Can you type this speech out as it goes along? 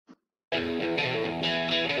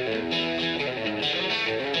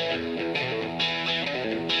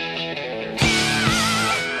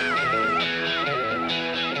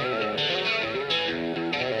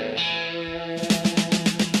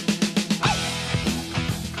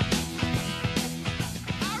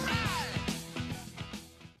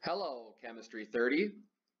Chemistry 30.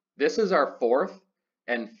 This is our fourth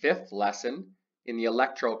and fifth lesson in the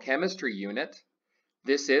electrochemistry unit.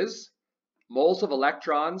 This is moles of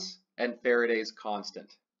electrons and Faraday's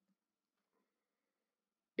constant.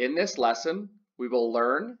 In this lesson, we will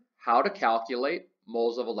learn how to calculate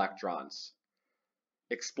moles of electrons,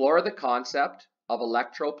 explore the concept of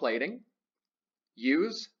electroplating,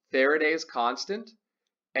 use Faraday's constant,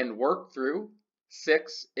 and work through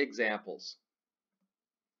 6 examples.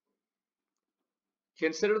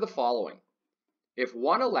 Consider the following. If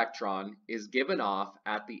one electron is given off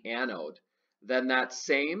at the anode, then that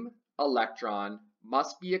same electron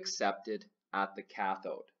must be accepted at the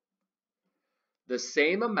cathode. The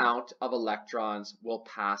same amount of electrons will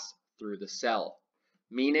pass through the cell,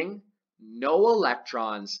 meaning no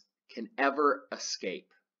electrons can ever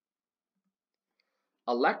escape.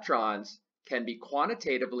 Electrons can be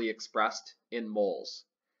quantitatively expressed in moles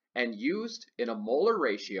and used in a molar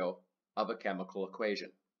ratio of a chemical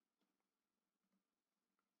equation.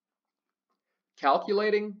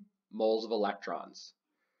 Calculating moles of electrons.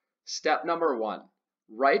 Step number 1,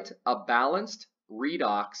 write a balanced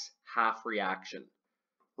redox half reaction.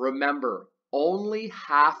 Remember, only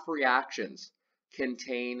half reactions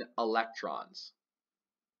contain electrons.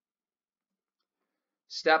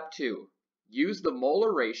 Step 2, use the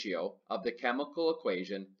molar ratio of the chemical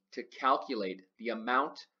equation to calculate the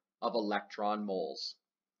amount of electron moles.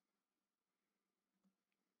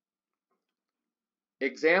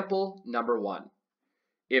 Example number 1.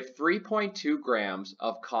 If 3.2 grams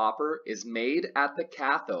of copper is made at the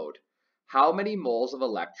cathode, how many moles of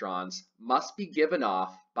electrons must be given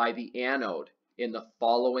off by the anode in the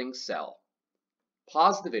following cell?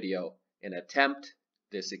 Pause the video and attempt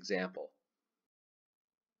this example.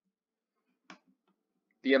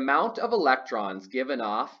 The amount of electrons given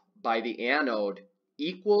off by the anode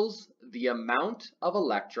equals the amount of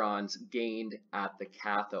electrons gained at the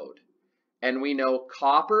cathode. And we know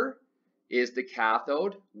copper is the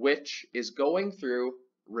cathode, which is going through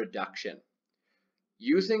reduction.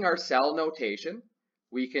 Using our cell notation,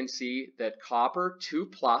 we can see that copper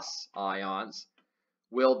 2+ ions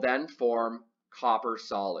will then form copper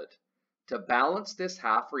solid. To balance this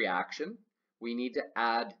half reaction, we need to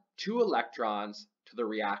add 2 electrons to the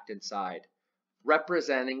reactant side,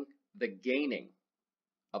 representing the gaining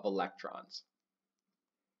of electrons.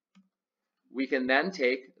 We can then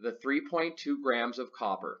take the 3.2 grams of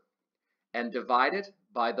copper and divide it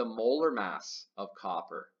by the molar mass of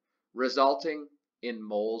copper, resulting in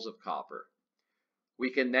moles of copper. We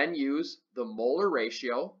can then use the molar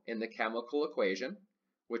ratio in the chemical equation,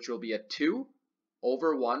 which will be a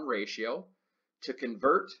 2/1 ratio, to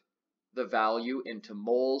convert the value into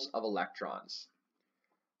moles of electrons.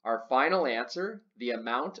 Our final answer, the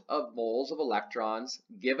amount of moles of electrons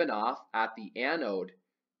given off at the anode,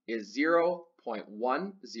 is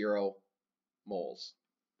 0.10 moles.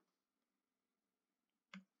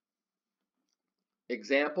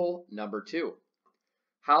 Example number 2.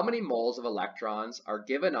 How many moles of electrons are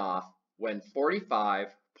given off when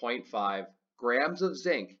 45.5 grams of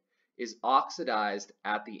zinc is oxidized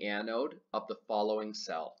at the anode of the following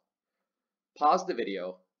cell? Pause the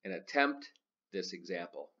video and attempt this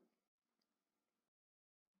example.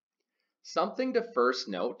 Something to first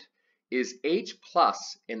note is H+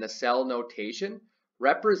 in the cell notation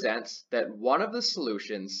represents that one of the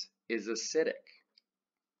solutions is acidic.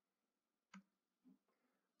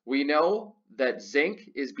 We know that zinc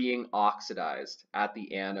is being oxidized at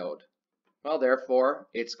the anode. Well, therefore,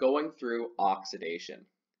 it's going through oxidation.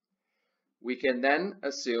 We can then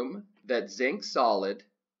assume that zinc solid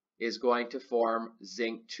is going to form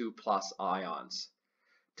zinc 2+ ions.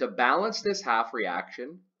 To balance this half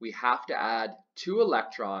reaction, we have to add 2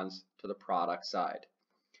 electrons to the product side.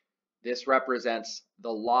 This represents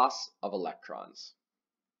the loss of electrons.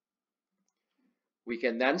 We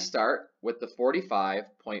can then start with the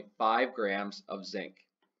 45.5 grams of zinc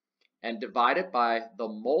and divide it by the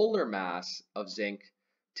molar mass of zinc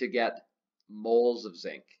to get moles of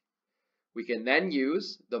zinc. We can then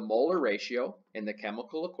use the molar ratio in the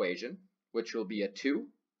chemical equation, which will be a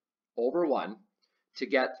 2/1, to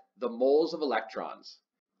get the moles of electrons,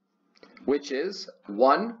 which is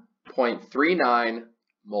 1.39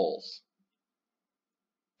 moles.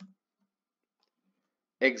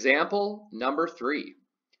 Example number 3.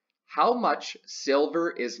 How much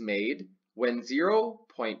silver is made when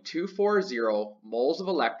 0.240 moles of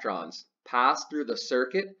electrons pass through the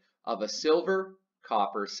circuit of a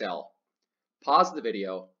silver-copper cell? Pause the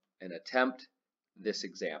video and attempt this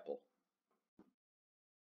example.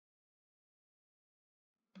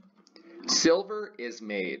 Silver is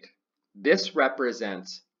made. This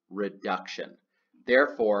represents reduction,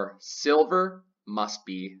 Therefore, silver must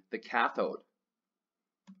be the cathode.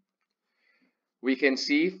 We can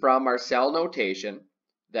see from our cell notation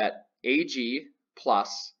that Ag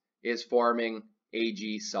plus is forming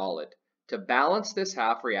Ag solid. To balance this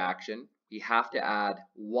half reaction, we have to add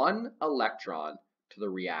one electron to the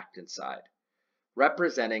reactant side,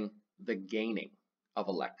 representing the gaining of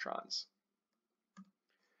electrons.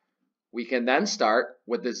 We can then start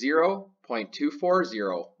with the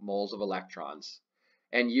 0.240 moles of electrons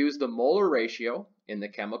and use the molar ratio in the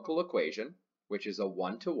chemical equation, which is a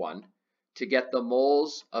 1-to-1, to get the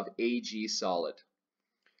moles of Ag solid.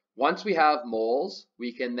 Once we have moles,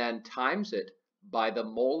 we can then times it by the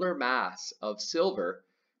molar mass of silver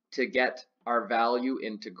to get our value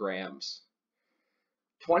into grams.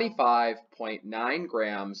 25.9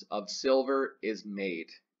 grams of silver is made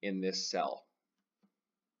in this cell.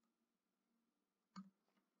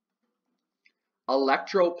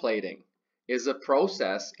 Electroplating is a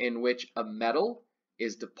process in which a metal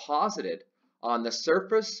is deposited on the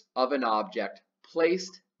surface of an object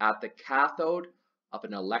placed at the cathode of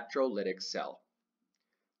an electrolytic cell.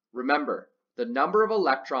 Remember, the number of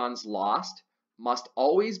electrons lost must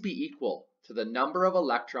always be equal to the number of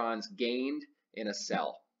electrons gained in a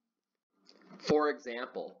cell. For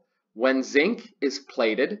example, when zinc is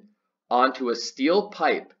plated onto a steel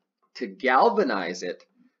pipe to galvanize it,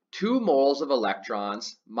 2 moles of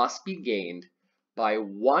electrons must be gained by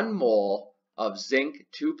 1 mole of zinc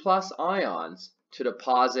 2+ ions to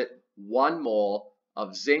deposit 1 mole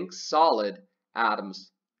of zinc solid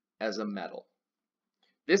atoms as a metal.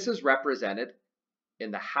 This is represented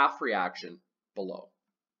in the half reaction below.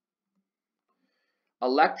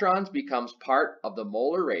 Electrons becomes part of the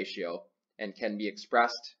molar ratio and can be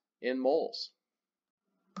expressed in moles.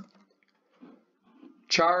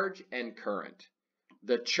 Charge and current.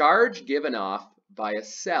 The charge given off by a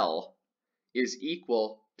cell is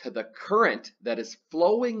equal to the current that is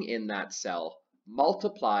flowing in that cell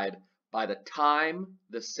multiplied by the time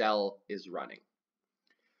the cell is running.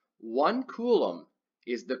 1 coulomb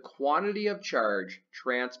is the quantity of charge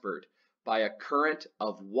transferred by a current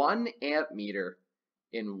of 1 amp meter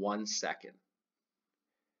in 1 second.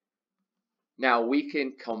 Now we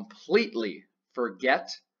can completely forget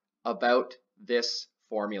about this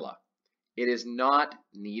formula. It is not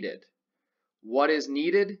needed. What is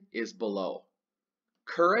needed is below.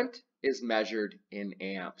 Current is measured in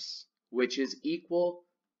amps, which is equal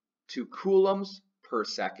to coulombs per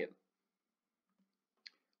second.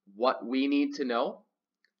 What we need to know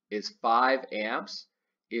is 5 amps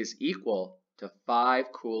is equal to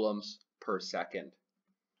 5 coulombs per second.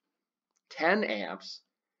 10 amps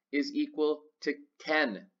is equal to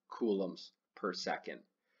 10 coulombs per second.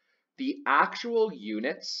 The actual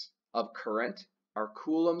units of current are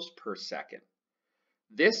coulombs per second.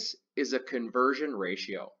 This is a conversion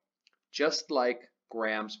ratio, just like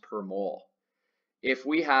grams per mole. If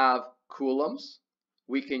we have coulombs,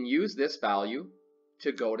 we can use this value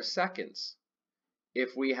to go to seconds.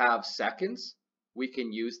 If we have seconds, we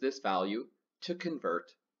can use this value to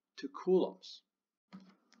convert to coulombs.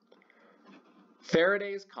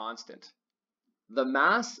 Faraday's constant. The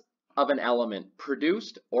mass of an element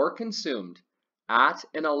produced or consumed at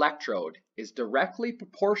an electrode is directly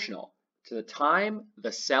proportional to the time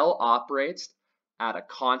the cell operates at a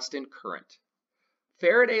constant current.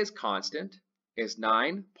 Faraday's constant is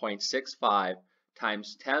 9.65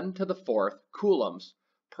 times 10 to the 4th coulombs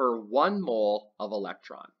per 1 mole of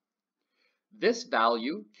electron. This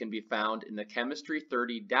value can be found in the Chemistry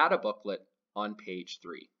 30 data booklet on page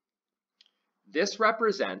 3. This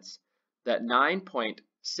represents that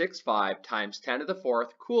 9.65 times 10 to the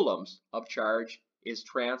 4th coulombs of charge is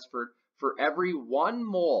transferred for every 1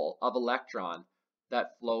 mole of electron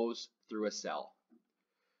that flows through a cell.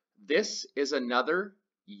 This is another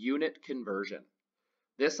unit conversion.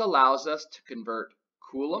 This allows us to convert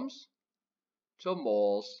coulombs to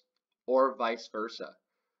moles or vice versa,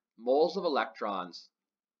 moles of electrons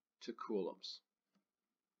to coulombs.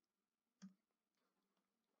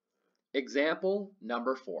 Example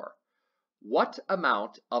number 4. What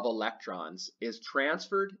amount of electrons is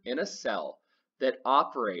transferred in a cell that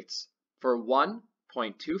operates for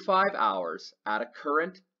 1.25 hours at a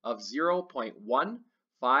current of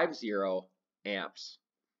 0.150 amps?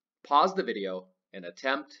 Pause the video and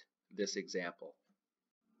attempt this example.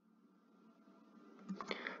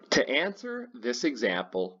 To answer this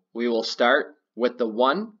example, we will start with the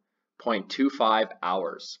 1.25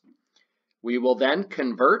 hours. We will then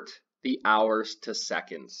convert the hours to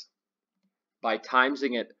seconds by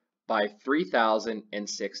timesing it by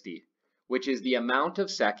 3060, which is the amount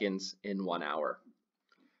of seconds in 1 hour.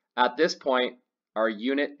 At this point, our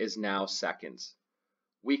unit is now seconds.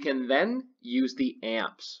 We can then use the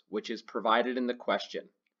amps, which is provided in the question,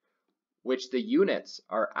 which the units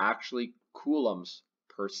are actually coulombs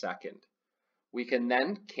per second. We can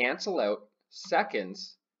then cancel out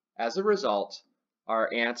seconds. As a result,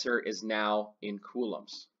 our answer is now in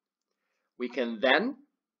coulombs. We can then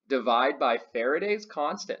divide by Faraday's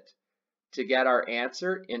constant to get our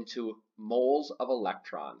answer into moles of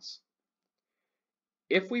electrons.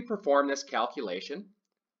 If we perform this calculation,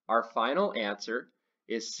 our final answer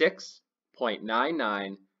is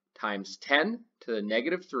 6.99 times 10 to the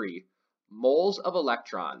negative 3 moles of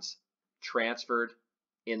electrons transferred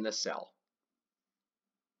in the cell.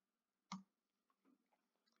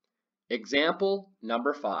 Example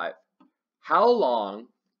number 5. How long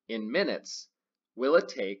in minutes will it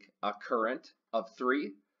take a current of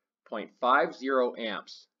 3.50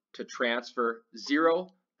 amps to transfer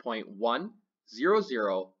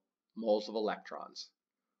 0.100 moles of electrons?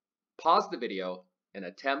 Pause the video and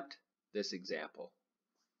attempt this example.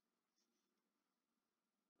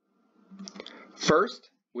 First,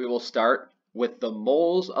 we will start with the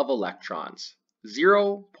moles of electrons,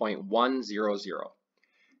 0.100,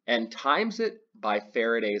 and times it by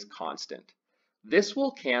Faraday's constant. This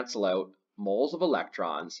will cancel out moles of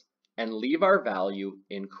electrons and leave our value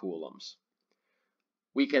in coulombs.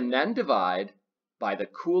 We can then divide by the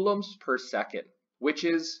coulombs per second, which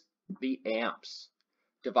is the amps.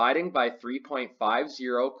 Dividing by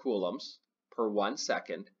 3.50 coulombs per 1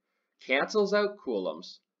 second cancels out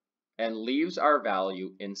coulombs and leaves our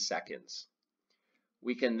value in seconds.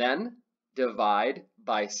 We can then divide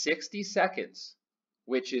by 60 seconds,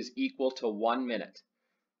 which is equal to 1 minute.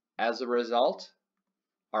 As a result,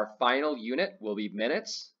 our final unit will be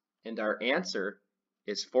minutes, and our answer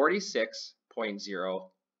is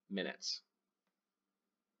 46.0 minutes.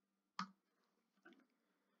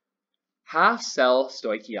 Half-cell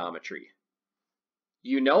stoichiometry.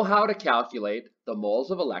 You know how to calculate the moles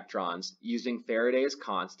of electrons using Faraday's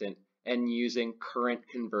constant and using current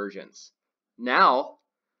conversions. Now,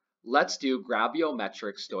 let's do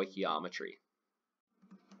graviometric stoichiometry.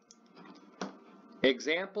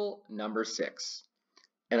 Example number 6.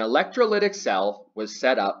 An electrolytic cell was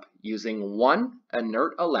set up using 1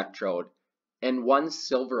 inert electrode and 1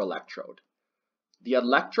 silver electrode. The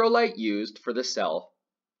electrolyte used for the cell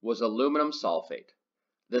was aluminum sulfate.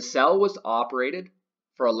 The cell was operated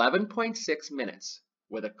for 11.6 minutes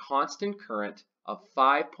with a constant current of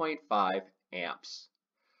 5.5 amps.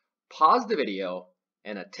 Pause the video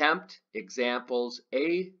and attempt examples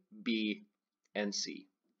A, B, and C.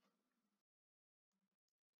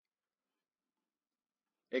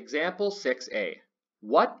 Example 6A.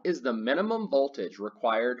 What is the minimum voltage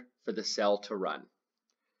required for the cell to run?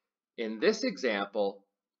 In this example,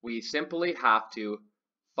 we simply have to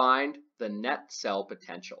find the net cell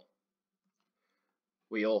potential.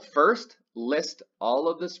 We'll first list all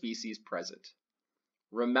of the species present.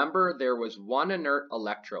 Remember, there was 1 inert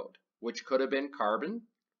electrode, which could have been carbon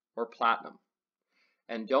or platinum.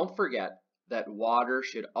 And don't forget that water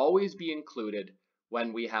should always be included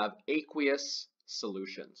when we have aqueous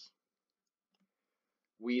solutions.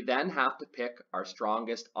 We then have to pick our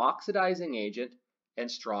strongest oxidizing agent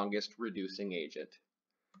and strongest reducing agent,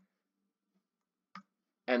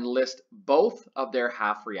 and list both of their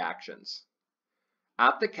half reactions.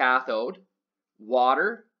 At the cathode,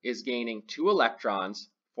 water is gaining 2 electrons,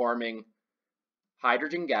 forming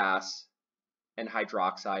hydrogen gas and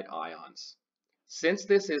hydroxide ions. Since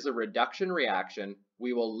this is a reduction reaction,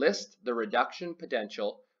 we will list the reduction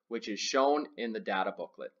potential, which is shown in the data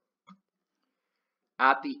booklet.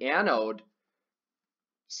 At the anode,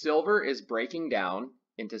 silver is breaking down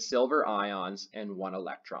into silver ions and 1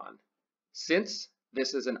 electron. Since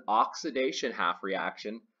this is an oxidation half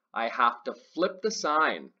reaction, I have to flip the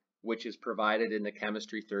sign, which is provided in the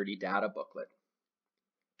Chemistry 30 data booklet.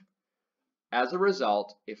 As a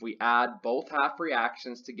result, if we add both half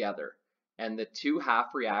reactions together and the 2 half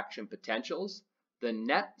reaction potentials, the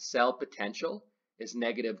net cell potential is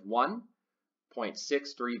negative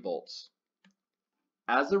 1.63 volts.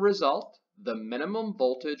 As a result, the minimum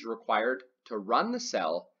voltage required to run the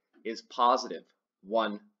cell is positive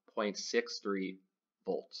 1.63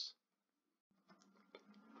 volts.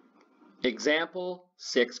 Example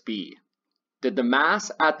 6b. Did the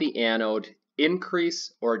mass at the anode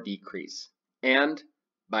increase or decrease, and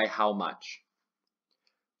by how much?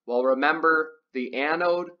 Well, remember, the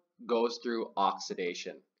anode goes through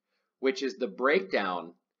oxidation, which is the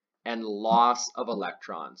breakdown and loss of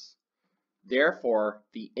electrons. Therefore,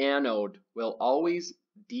 the anode will always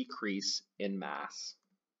decrease in mass.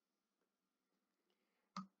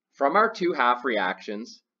 From our 2 half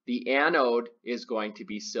reactions, the anode is going to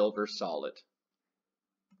be silver solid.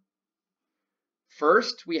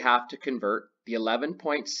 First, we have to convert the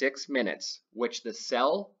 11.6 minutes, which the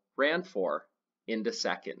cell ran for, into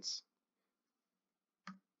seconds.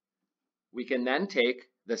 We can then take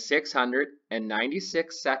the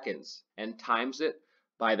 696 seconds and times it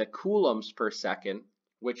by the coulombs per second,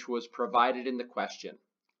 which was provided in the question,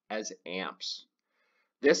 as amps.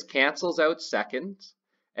 This cancels out seconds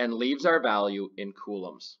and leaves our value in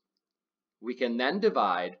coulombs. We can then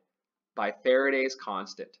divide by Faraday's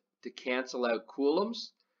constant to cancel out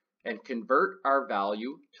coulombs and convert our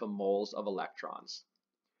value to moles of electrons.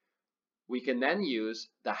 We can then use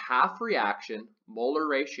the half reaction molar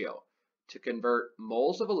ratio to convert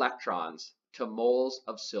moles of electrons to moles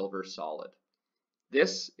of silver solid.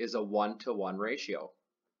 This is a 1-to-1 ratio.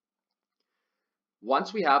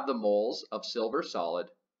 Once we have the moles of silver solid,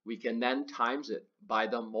 we can then times it by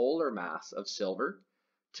the molar mass of silver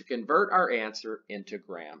to convert our answer into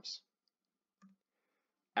grams.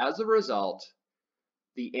 As a result,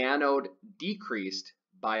 the anode decreased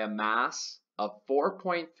by a mass of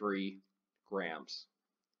 4.3 grams.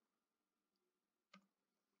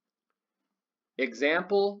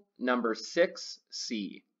 Example number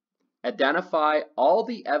 6C. Identify all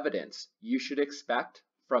the evidence you should expect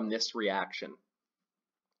from this reaction.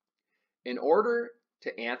 In order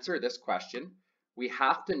to answer this question, we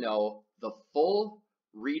have to know the full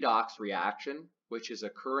redox reaction which is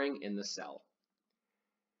occurring in the cell.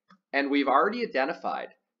 And we've already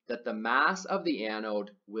identified that the mass of the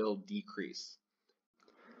anode will decrease.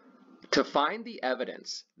 To find the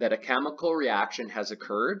evidence that a chemical reaction has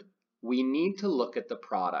occurred, we need to look at the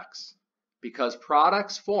products, because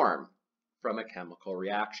products form from a chemical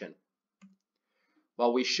reaction.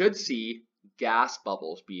 Well, we should see gas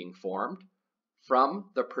bubbles being formed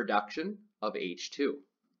from the production of H2.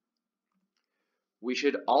 We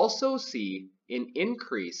should also see an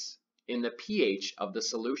increase in the pH of the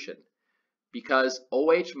solution because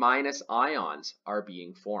OH- ions are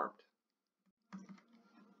being formed.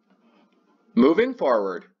 Moving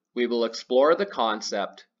forward, we will explore the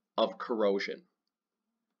concept of corrosion.